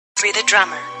Free the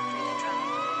drummer.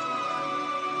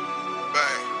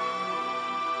 Bang.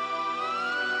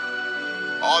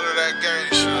 All of that gang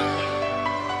shit.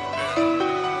 Yeah.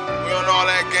 We on all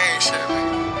that gang shit,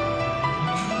 man.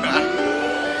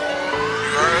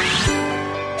 You heard?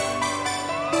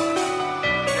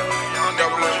 Young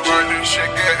double you heard this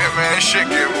shit get, man, this shit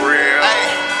get real. Hey,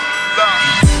 look.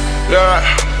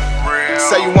 Yeah.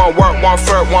 Say you want work, want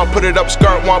flirt, want put it up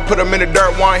skirt, want put them in the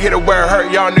dirt, want hit it where it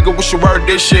hurt. Y'all nigga, what's your word?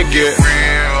 This shit get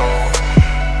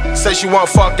real. Say she want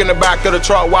fuck in the back of the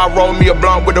truck while I roll me a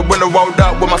blunt with the window rolled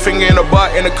up with my finger in the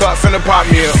butt in the cup, finna pop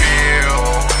me up.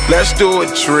 Let's do a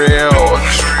drill.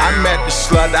 I met the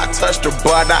slut, I touched her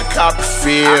butt, I caught the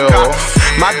feel.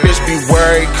 My bitch be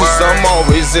worried cause I'm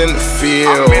always in the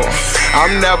field.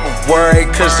 I'm never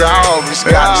worried cause I always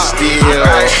got to steal.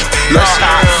 Let's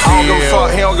hide. I don't give a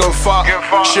fuck, he don't give a fuck.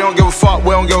 She don't give a fuck,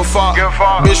 we don't give a fuck.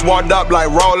 Bitch walked up like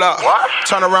roll up.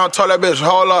 Turn around, told that bitch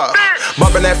hold up.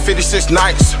 Bumpin' that 56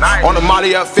 nights. On the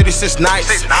molly up 56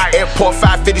 nights. Airport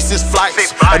 556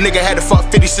 flights. A nigga had to fuck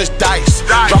 56 dice.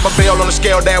 Drop a bill on the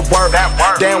scale, that work.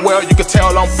 Damn well you can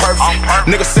tell I'm perfect.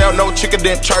 Nigga sell no chicken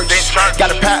than church.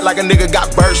 Got a pack like a nigga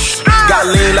got burst. Got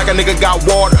lean like a nigga got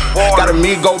water. Got a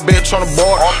me go bitch on the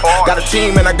border. Got a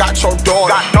team and I got your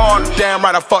daughter. Damn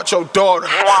right I fucked your daughter.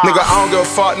 Nigga I don't give a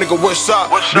fuck, nigga what's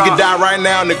up? We can die right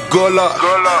now, nigga good luck.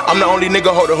 I'm the only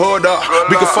nigga hold the hood up.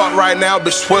 We can fuck right now,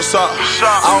 bitch what's up?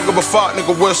 I don't give a fuck,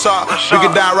 nigga what's up? We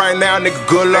can die right now, nigga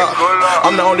good luck.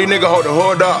 I'm the only nigga hold the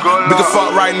hood up. We can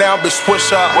fuck right now, bitch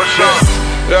what's up?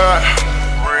 Yeah.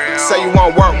 Say you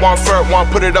want work, want flirt,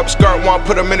 want put it up skirt, want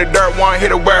put them in the dirt, want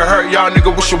hit it where it hurt. Y'all nigga,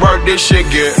 what's your word? This shit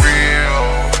get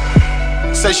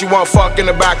real. Say she want fuck in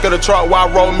the back of the truck while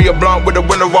I roll me a blunt with the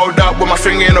window rolled up with my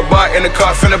finger in the butt in the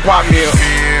cup, finna pop me up.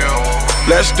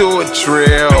 Let's do a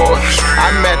drill. I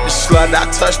met the slut, I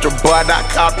touched her butt, I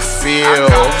caught the feel.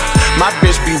 My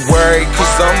bitch be worried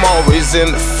cause I'm always in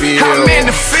the field.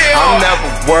 I'm never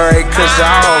worried cause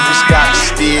I always got to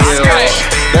steal.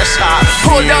 That's how I feel.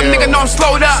 Pulled up, nigga know I'm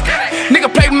slowed up. Nigga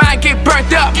play mine, get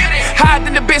burnt up. Hide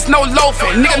in the bitch, no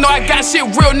loafing. Nigga know I got shit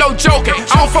real, no joking.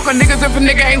 I don't fuck with niggas if a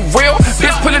nigga ain't real.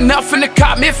 Bitch pulling up in the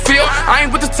cop midfield. I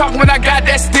ain't with the talk when I got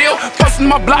that steel. Posting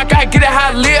my block, I get it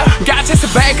how I live. Got chase a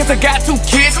bag cause I got 2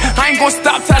 kids. I ain't gon'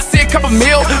 stop till I see a couple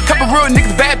mil. Couple real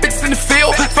niggas, bad bitches in the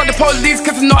field. Fuck the police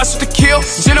cause I know I should have killed.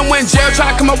 Gina went jail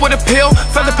trying to come up with a pill.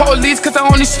 Fuck the police cause I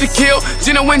only should have killed.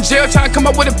 Gina went jail trying to come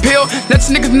up with a pill. Let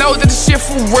you niggas know that this shit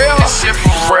for real. This shit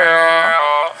for real.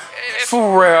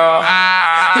 For real.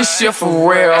 This shit for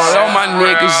real. All my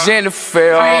niggas in the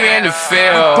field. We in the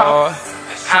field.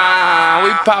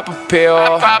 We pop a pill.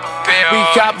 We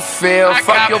cop a feel.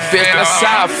 Fuck your bitch, that's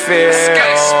how I feel.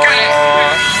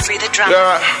 Free the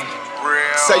drummer.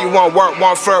 Say you want work,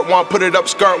 want flirt, want put it up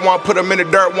skirt, want put them in the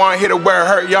dirt, want hit it where it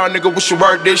hurt. Y'all nigga, what's your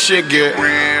word? This shit get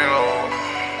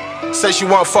real. Say she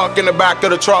want fuck in the back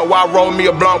of the truck while I roll me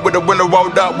a blunt with the window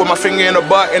rolled up with my finger in the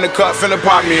butt in the cup, finna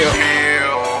pop me up.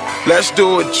 Let's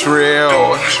do a drill.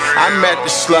 I met the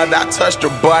slut, I touched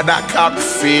her butt, I caught the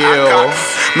feel.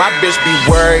 My bitch be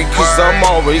worried cause I'm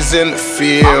always in the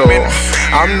field.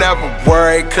 I'm never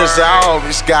worried cause I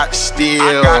always got to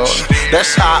steal.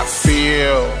 That's how I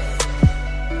feel.